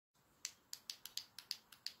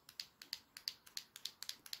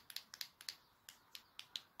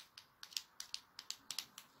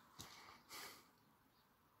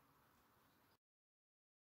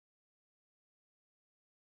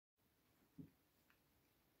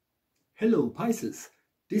Hello Pisces,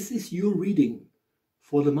 this is your reading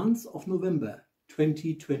for the month of November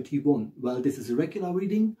 2021. Well, this is a regular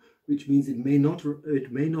reading, which means it may not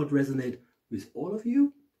resonate with all of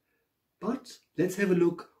you, but let's have a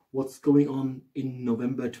look what's going on in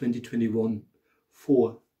November 2021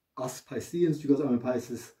 for us Pisceans, because I'm a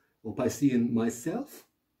Pisces or Piscean myself.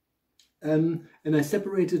 And I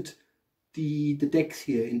separated the decks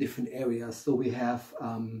here in different areas, so we have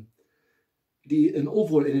an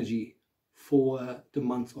overall energy for the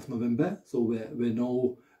month of November, so we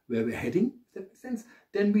know where we're heading, if that makes sense.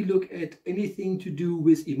 Then we look at anything to do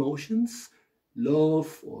with emotions,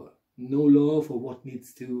 love or no love, or what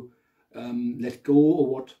needs to let go,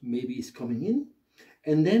 or what maybe is coming in.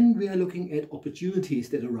 And then we are looking at opportunities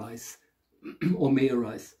that arise or may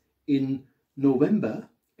arise in November.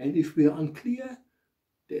 And if we are unclear,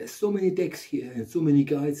 there are so many decks here and so many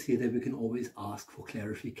guides here that we can always ask for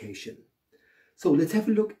clarification. So let's have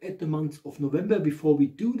a look at the month of November. Before we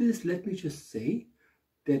do this, let me just say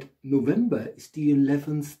that November is the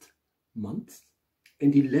 11th month,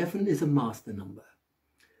 and 11 is a master number,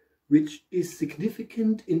 which is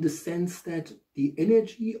significant in the sense that the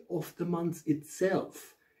energy of the month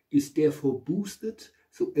itself is therefore boosted.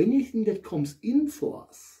 So anything that comes in for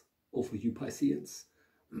us, or for you Pisceans,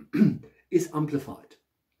 is amplified.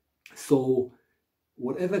 So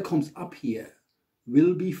whatever comes up here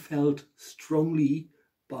will be felt strongly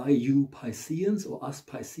by you Pisceans or us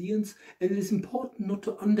Pisceans. And it is important not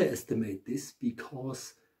to underestimate this,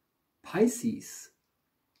 because Pisces,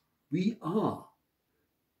 we are,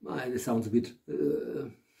 this sounds a bit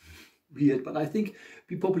weird, but I think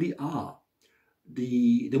we probably are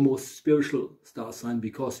the most spiritual star sign,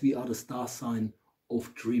 because we are the star sign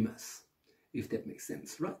of dreamers, if that makes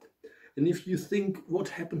sense, right? And if you think, what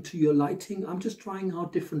happened to your lighting? I'm just trying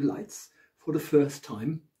out different lights for the first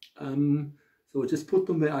time. So I just put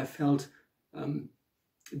them where I felt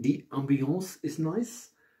the ambiance is nice.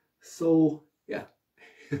 So yeah,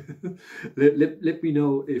 let me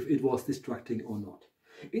know if it was distracting or not.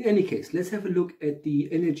 In any case, let's have a look at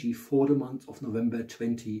the energy for the month of November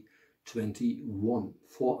 2021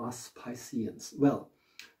 for us Pisceans. Well,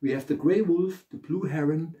 we have the grey wolf, the blue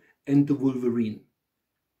heron, and the wolverine.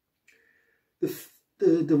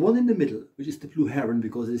 The one in the middle, which is the blue heron,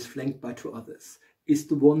 because it is flanked by two others, is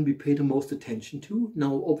the one we pay the most attention to.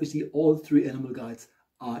 Now, obviously, all three animal guides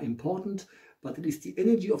are important, but it is the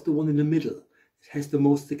energy of the one in the middle that has the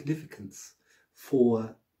most significance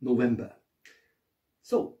for November.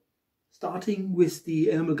 So, starting with the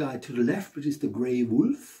animal guide to the left, which is the grey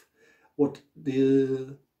wolf, what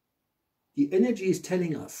the energy is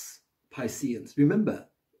telling us, Pisceans, remember,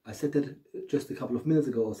 I said that just a couple of minutes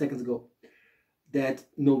ago or seconds ago, that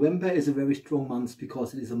November is a very strong month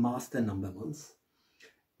because it is a master number month.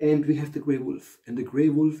 And we have the grey wolf. And the grey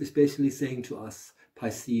wolf is basically saying to us,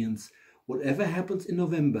 Pisceans, whatever happens in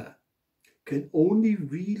November can only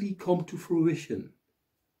really come to fruition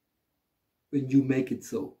when you make it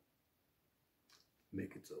so.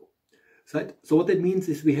 Make it so. So what that means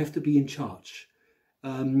is we have to be in charge.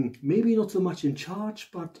 Maybe not so much in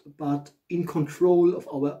charge, but in control of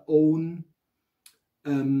our own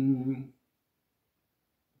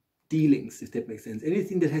dealings, if that makes sense.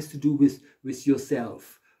 Anything that has to do with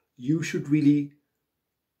yourself, you should really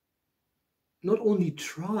not only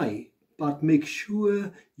try, but make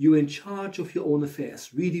sure you're in charge of your own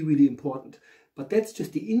affairs. Really, really important. But that's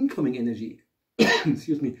just the incoming energy,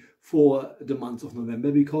 excuse me, for the month of November,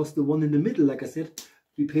 because the one in the middle, like I said,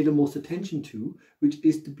 we pay the most attention to, which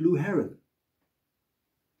is the blue heron.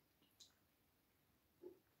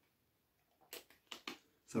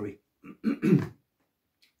 Sorry.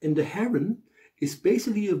 And the heron is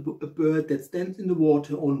basically a bird that stands in the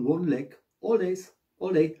water on one leg all day.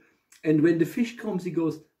 And when the fish comes, he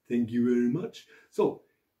goes, "Thank you very much." So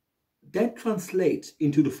that translates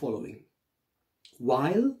into the following.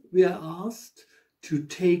 While we are asked to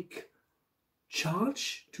take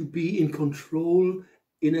charge, to be in control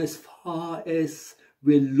in as far as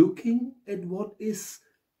we're looking at what is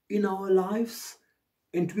in our lives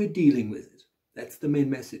and we're dealing with it. That's the main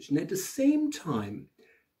message. And at the same time,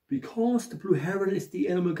 because the blue heron is the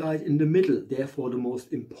animal guide in the middle, therefore the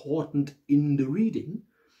most important in the reading,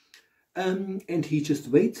 and he just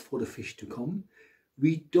waits for the fish to come,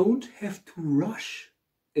 we don't have to rush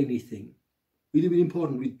anything. Really, really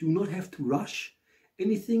important. We do not have to rush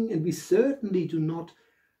anything, and we certainly do not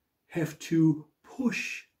have to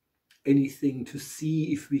push anything to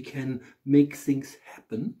see if we can make things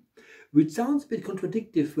happen, which sounds a bit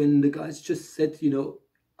contradictory when the guys just said, you know,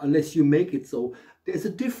 unless you make it so. There's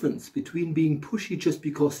a difference between being pushy just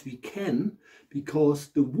because we can, because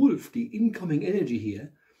the wolf, the incoming energy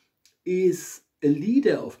here, is a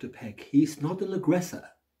leader of the pack. He's not an aggressor,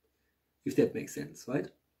 if that makes sense, right?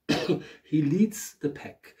 He leads the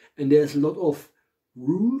pack, and there's a lot of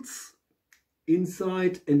rules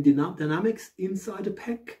inside and dynamics inside a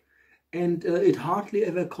pack, and it hardly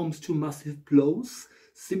ever comes to massive blows,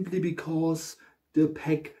 simply because the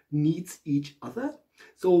pack needs each other.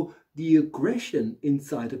 So the aggression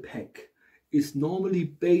inside a pack is normally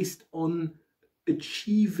based on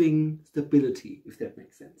achieving stability, if that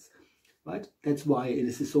makes sense, right? That's why it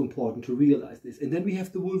is so important to realize this. And then we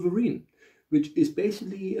have the Wolverine, which is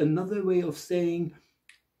basically another way of saying,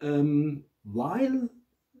 while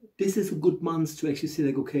this is a good month to actually say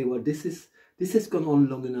like, okay, well, this has gone on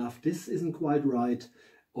long enough, this isn't quite right,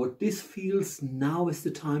 or this feels now is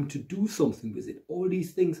the time to do something with it. All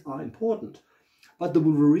these things are important. But the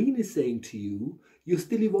Wolverine is saying to you, you're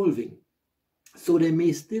still evolving. So there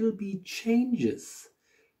may still be changes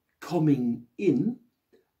coming in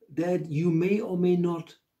that you may or may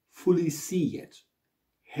not fully see yet.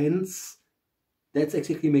 Hence, that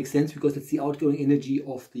exactly makes sense, because it's the outgoing energy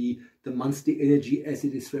of the monthly energy as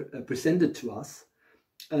it is presented to us.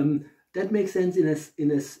 That makes sense in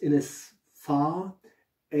as far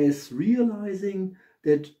as realizing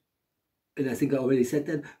that, and I think I already said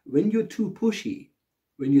that, when you're too pushy,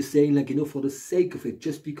 when you're saying like, you know, for the sake of it,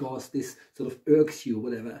 just because this sort of irks you,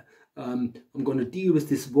 whatever, I'm going to deal with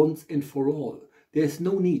this once and for all. There's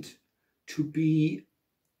no need to be,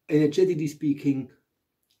 energetically speaking,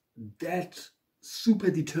 that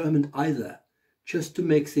super determined either, just to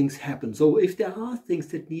make things happen. So if there are things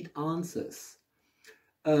that need answers,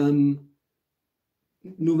 November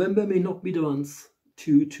may not be the ones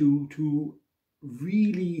to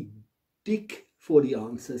really dig for the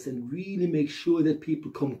answers and really make sure that people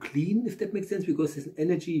come clean, if that makes sense, because there's an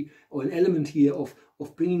energy or an element here of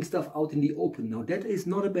bringing stuff out in the open. Now, that is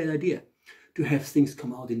not a bad idea, to have things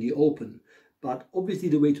come out in the open. But obviously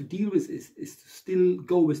the way to deal with this is to still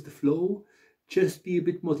go with the flow, just be a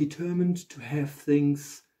bit more determined to have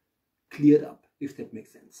things cleared up, if that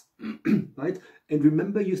makes sense. Right? And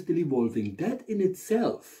remember, you're still evolving. That in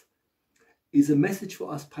itself is a message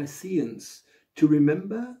for us Pisceans to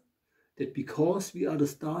remember that because we are the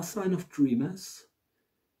star sign of dreamers,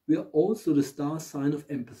 we are also the star sign of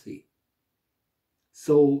empathy.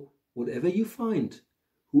 So whatever you find,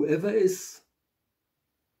 whoever is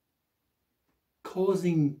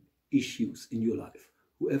causing issues in your life,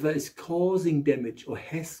 whoever is causing damage or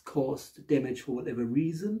has caused damage for whatever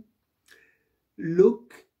reason,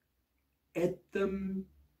 look at them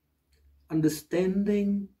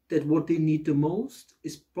understanding that what they need the most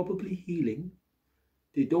is probably healing.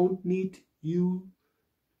 They don't need you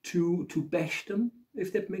to bash them,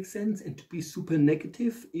 if that makes sense, and to be super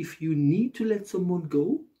negative. If you need to let someone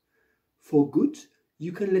go for good,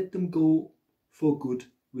 you can let them go for good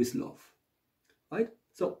with love. Right?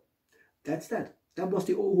 So that's that. That was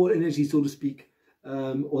the overall energy, so to speak,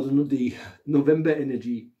 or the November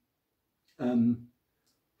energy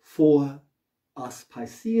for us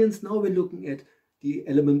Pisceans. Now we're looking at the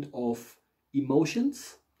element of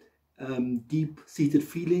emotions, deep-seated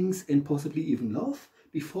feelings, and possibly even love,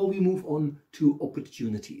 before we move on to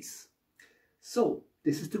opportunities. So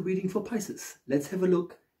this is the reading for Pisces. Let's have a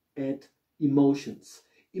look at emotions.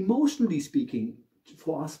 Emotionally speaking,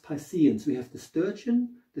 for us Pisceans, we have the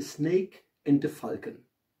sturgeon, the snake, and the falcon.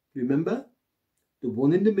 Remember, the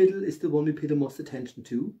one in the middle is the one we pay the most attention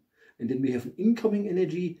to, and then we have an incoming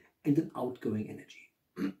energy and an outgoing energy.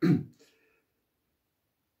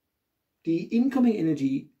 The incoming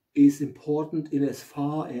energy is important in as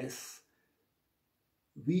far as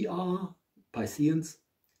we are, Pisceans,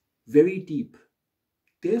 very deep.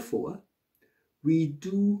 Therefore, we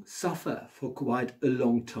do suffer for quite a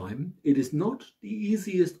long time. It is not the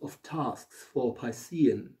easiest of tasks for a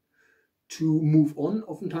Piscean to move on.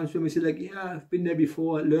 Oftentimes when we say like, yeah, I've been there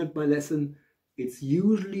before, I learned my lesson, it's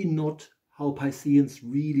usually not how Pisceans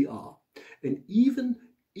really are. And even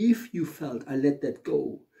if you felt, I let that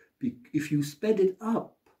go, if you sped it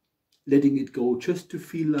up, letting it go just to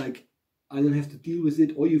feel like I don't have to deal with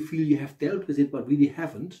it, or you feel you have dealt with it but really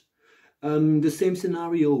haven't, the same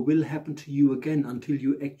scenario will happen to you again until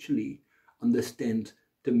you actually understand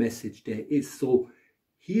the message there is. So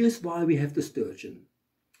here's why we have the sturgeon.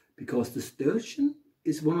 Because the sturgeon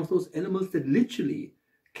is one of those animals that literally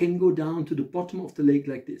can go down to the bottom of the lake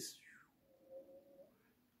like this.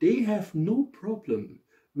 They have no problem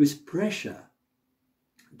with pressure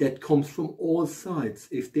that comes from all sides.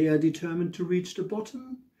 If they are determined to reach the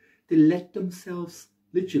bottom, they let themselves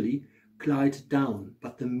literally glide down.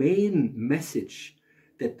 But the main message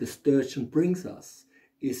that the sturgeon brings us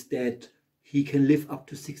is that he can live up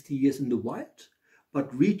to 60 years in the wild,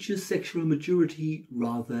 but reaches sexual maturity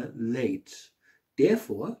rather late.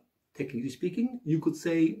 Therefore, technically speaking, you could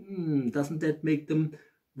say, doesn't that make them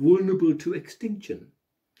vulnerable to extinction?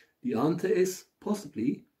 The answer is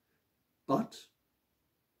possibly, but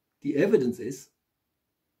the evidence is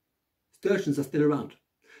sturgeons are still around.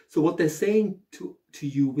 So what they're saying to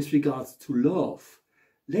you with regards to love,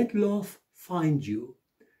 let love find you.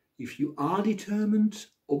 If you are determined,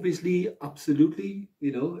 obviously, absolutely,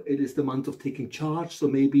 it is the month of taking charge. So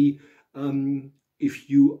maybe if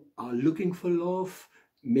you are looking for love,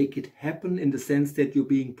 make it happen in the sense that you're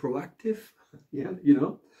being proactive, yeah,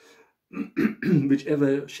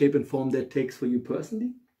 whichever shape and form that takes for you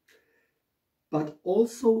personally. But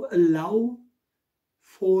also allow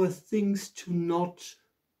for things to not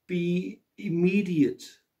be immediate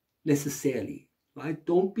necessarily, right?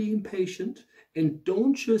 Don't be impatient, and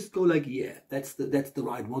don't just go like, yeah, that's the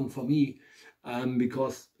right one for me,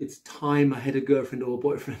 because it's time I had a girlfriend or a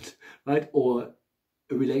boyfriend, right? Or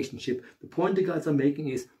a relationship. The point the guys are making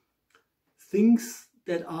is things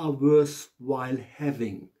that are worthwhile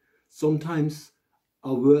having sometimes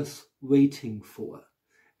are worth waiting for.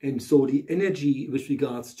 And so the energy with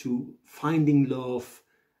regards to finding love,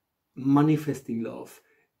 manifesting love,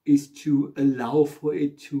 is to allow for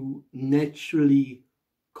it to naturally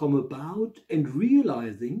come about, and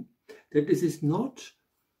realizing that this is not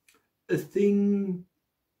a thing.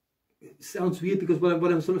 It sounds weird, because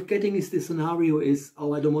what I'm sort of getting is, the scenario is,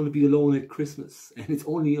 oh, I don't want to be alone at Christmas, and it's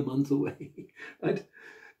only a month away, right?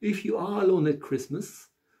 If you are alone at Christmas,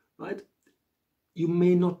 right, you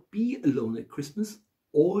may not be alone at Christmas.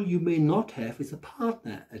 All you may not have is a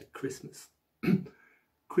partner at Christmas.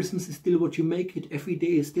 Christmas is still what you make it. Every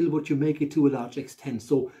day is still what you make it to a large extent.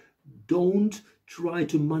 So don't try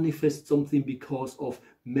to manifest something because of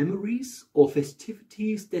memories or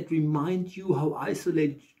festivities that remind you how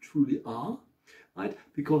isolated you truly are, right?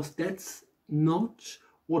 Because that's not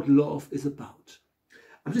what love is about.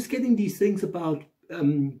 I'm just getting these things about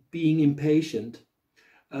being impatient,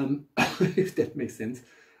 if that makes sense,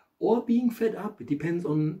 or being fed up. It depends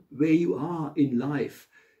on where you are in life.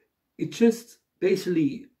 It just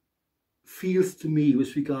basically feels to me,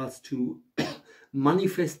 with regards to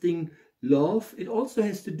manifesting love, it also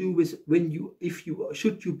has to do with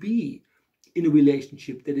should you be in a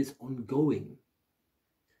relationship that is ongoing,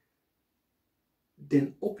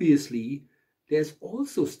 then obviously there's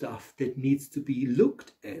also stuff that needs to be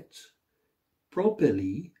looked at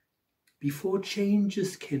properly before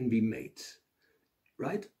changes can be made,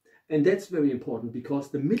 right? And that's very important, because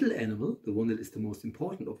the middle animal, the one that is the most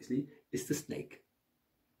important obviously, is the snake.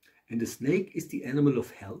 And the snake is the animal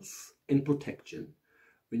of health and protection.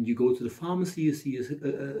 When you go to the pharmacy, you see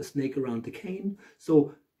a snake around the cane.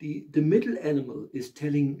 So the middle animal is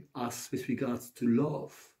telling us, with regards to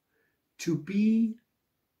love, to be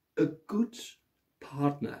a good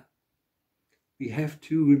partner. We have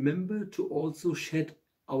to remember to also shed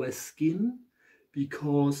our skin,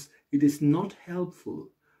 because it is not helpful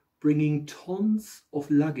bringing tons of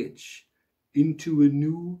luggage into a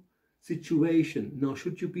new situation. Now,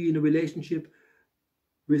 should you be in a relationship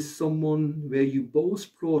with someone where you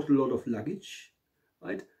both brought a lot of luggage,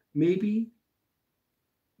 right? Maybe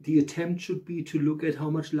the attempt should be to look at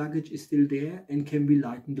how much luggage is still there, and can we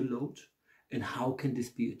lighten the load, and how can this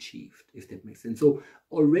be achieved, if that makes sense. So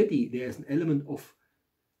already there's an element of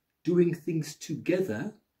doing things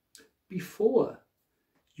together before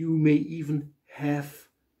you may even have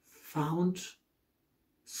found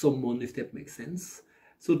someone, if that makes sense.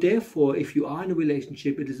 So therefore, if you are in a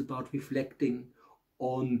relationship, it is about reflecting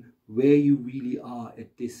on where you really are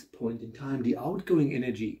at this point in time. The outgoing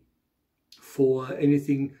energy for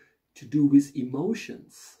anything to do with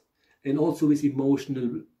emotions, and also with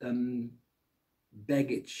emotional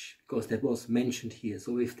baggage, because that was mentioned here.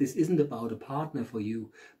 So if this isn't about a partner for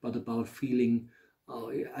you, but about feeling,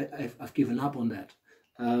 oh, I've given up on that,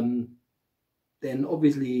 then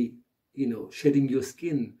obviously, shedding your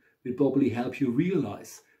skin will probably help you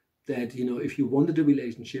realize that, if you wanted a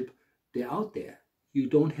relationship, they're out there. You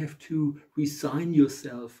don't have to resign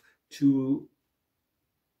yourself to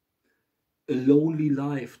a lonely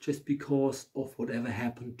life just because of whatever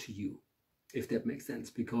happened to you, if that makes sense.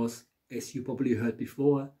 Because, as you probably heard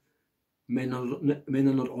before, men are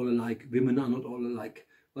not all alike, women are not all alike,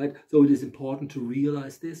 right? So it is important to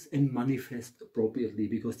realize this and manifest appropriately,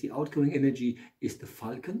 because the outgoing energy is the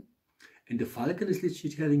falcon, and the falcon is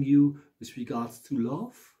literally telling you, with regards to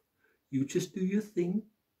love, you just do your thing,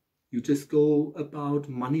 you just go about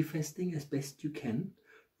manifesting as best you can,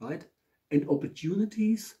 right? And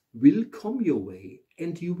opportunities will come your way,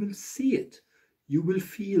 and you will see it, you will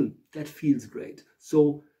feel that feels great.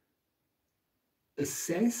 So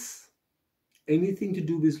assess anything to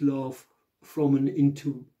do with love from an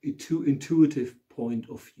intuitive point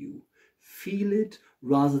of view. Feel it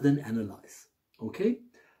rather than analyze. Okay,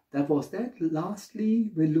 that was that.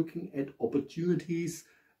 Lastly, we're looking at opportunities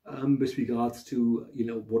with regards to, you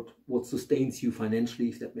know, what sustains you financially,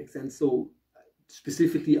 if that makes sense. So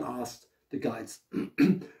specifically asked the guides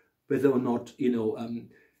whether or not, you know,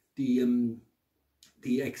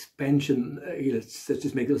 the expansion, let's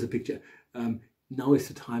just make this a picture. Now is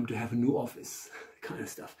the time to have a new office, kind of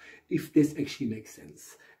stuff, if this actually makes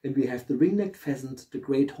sense. And we have the ring-necked pheasant, the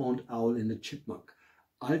great horned owl, and the chipmunk.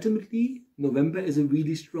 Ultimately, November is a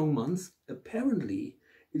really strong month. Apparently,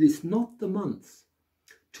 it is not the month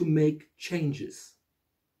to make changes,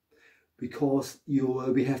 because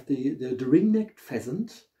we have the ring-necked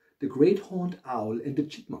pheasant, the great horned owl, and the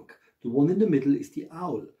chipmunk. The one in the middle is the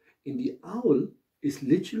owl. And the owl is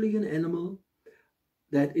literally an animal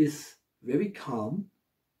that is very calm,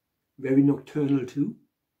 very nocturnal too,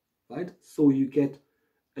 right? So you get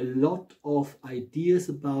a lot of ideas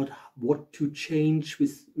about what to change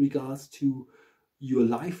with regards to your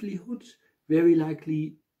livelihood, very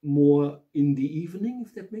likely more in the evening,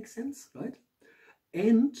 if that makes sense, right?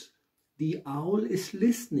 And the owl is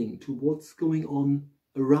listening to what's going on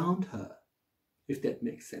around her, if that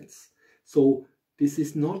makes sense. So this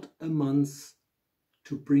is not a month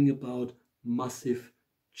to bring about massive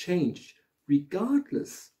change,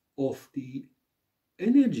 regardless of the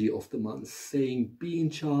energy of the month saying be in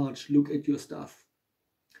charge, look at your stuff.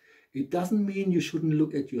 It doesn't mean you shouldn't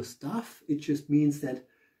look at your stuff. It just means that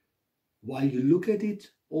while you look at it,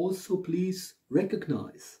 also please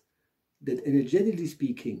recognize that energetically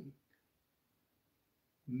speaking,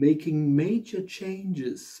 making major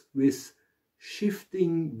changes with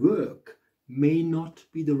shifting work may not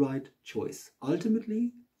be the right choice.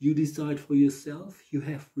 Ultimately, you decide for yourself, you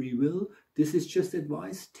have free will. This is just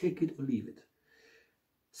advice, take it or leave it.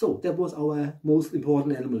 So that was our most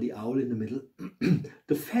important animal, the owl in the middle.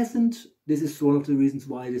 The pheasant, this is one of the reasons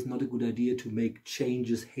why it is not a good idea to make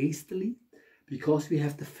changes hastily, because we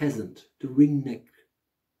have the pheasant, the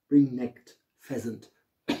ring-necked pheasant,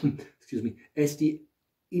 excuse me, as the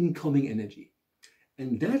incoming energy.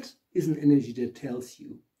 And that is an energy that tells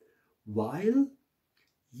you, while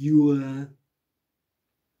your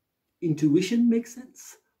intuition makes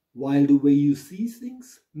sense, while the way you see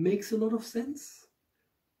things makes a lot of sense,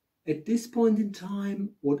 at this point in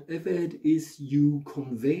time, whatever it is you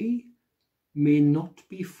convey may not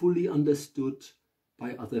be fully understood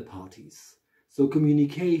by other parties. So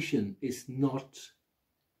communication is not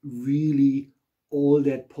really all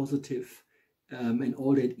that positive and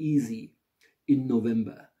all that easy in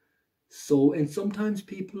November. So, and sometimes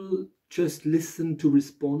people just listen to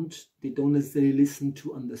respond. They don't necessarily listen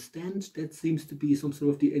to understand. That seems to be some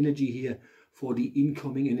sort of the energy here for the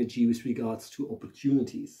incoming energy with regards to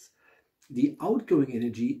opportunities. The outgoing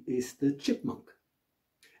energy is the chipmunk.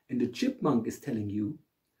 And the chipmunk is telling you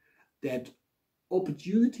that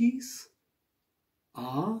opportunities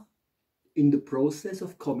are in the process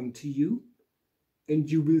of coming to you, and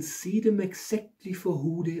you will see them exactly for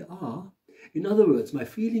who they are. In other words, my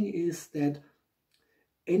feeling is that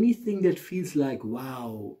anything that feels like,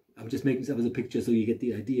 wow, I'm just making this up as a picture so you get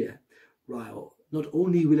the idea. Wow, not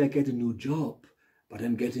only will I get a new job, but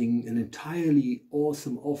I'm getting an entirely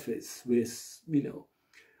awesome office with, you know,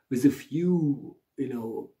 with a view, you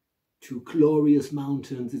know, to glorious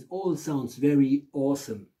mountains. It all sounds very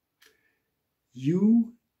awesome.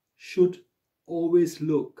 You should always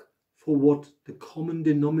look for what the common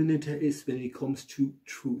denominator is when it comes to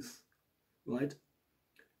truth, right?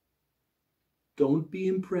 Don't be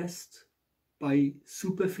impressed by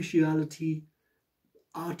superficiality,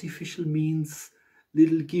 artificial means,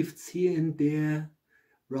 little gifts here and there,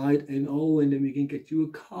 right? And oh, and then we can get you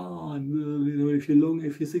a car, and you know,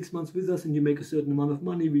 if you're 6 months with us and you make a certain amount of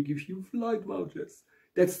money, we give you flight vouchers.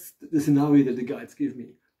 That's the scenario that the guides give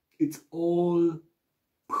me. It's all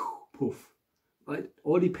poof, right?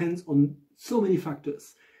 All depends on so many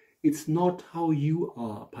factors. It's not how you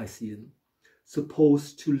are, Piscean,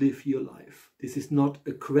 supposed to live your life. This is not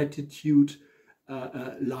a gratitude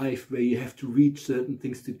life where you have to reach certain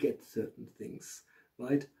things to get certain things,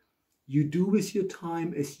 right? You do with your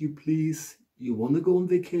time as you please. You want to go on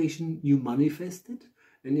vacation, you manifest it.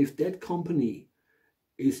 And if that company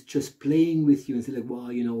is just playing with you and say like,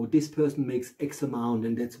 well, you know, this person makes X amount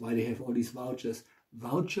and that's why they have all these vouchers.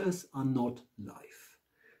 Vouchers are not life.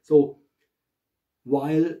 So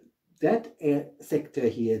while that sector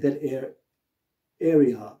here, that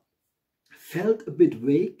area felt a bit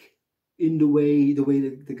vague in the way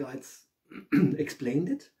the guides explained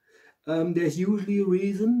it, There's usually a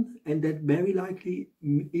reason, and that very likely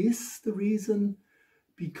is the reason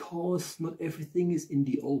because not everything is in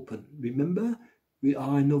the open. Remember, we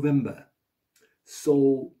are in November.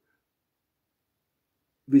 So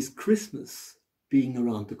with Christmas being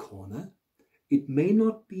around the corner, it may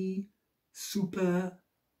not be super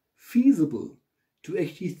feasible to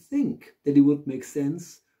actually think that it would make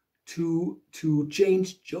sense to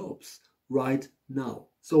change jobs right now.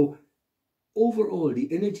 So overall,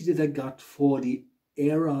 the energy that I got for the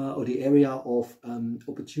era or the area of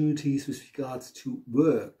opportunities with regards to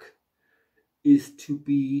work is to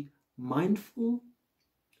be mindful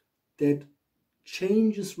that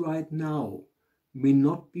changes right now may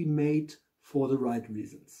not be made for the right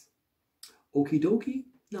reasons. Okie dokie.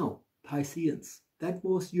 Now, Pisceans, that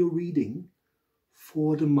was your reading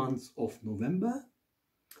for the month of November.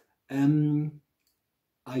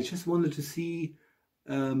 I just wanted to see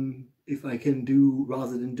if I can do,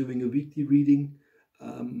 rather than doing a weekly reading,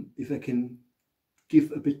 if I can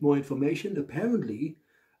give a bit more information. Apparently,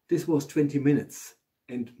 this was 20 minutes.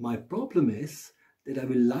 And my problem is that I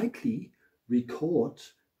will likely record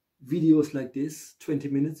videos like this, 20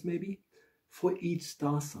 minutes maybe, for each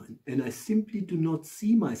star sign. And I simply do not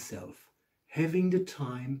see myself having the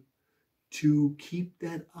time to keep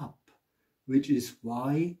that up, which is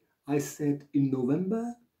why I said in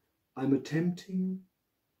November I'm attempting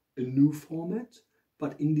a new format,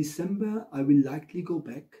 but in December I will likely go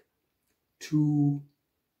back to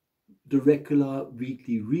the regular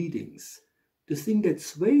weekly readings. The thing that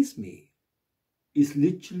sways me is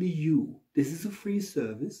literally you. This is a free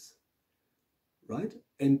service, right?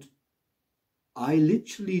 And I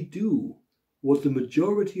literally do what the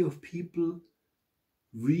majority of people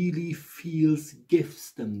really feels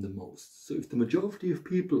gives them the most. So if the majority of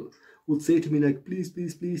people would say to me like, please,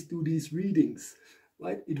 please, please do these readings,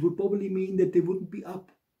 right? It would probably mean that they wouldn't be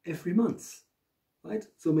up every month, right?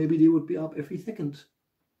 So maybe they would be up every second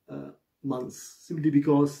month, simply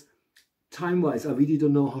because time-wise, I really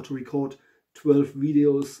don't know how to record 12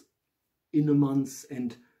 videos in a month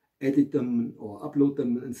and edit them or upload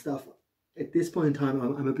them and stuff. At this point in time,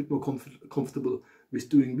 I'm a bit more comfortable with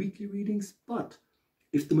doing weekly readings, but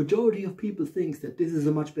if the majority of people thinks that this is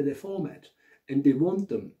a much better format and they want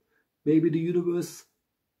them, maybe the universe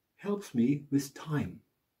helps me with time.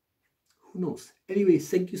 Who knows? Anyway,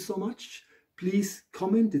 thank you so much. Please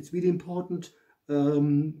comment. It's really important.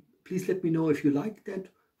 Please let me know if you like that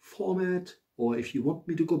format or if you want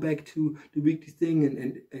me to go back to the weekly thing,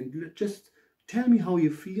 and just tell me how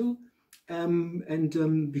you feel.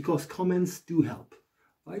 Because comments do help,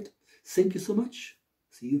 right? Thank you so much.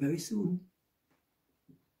 See you very soon.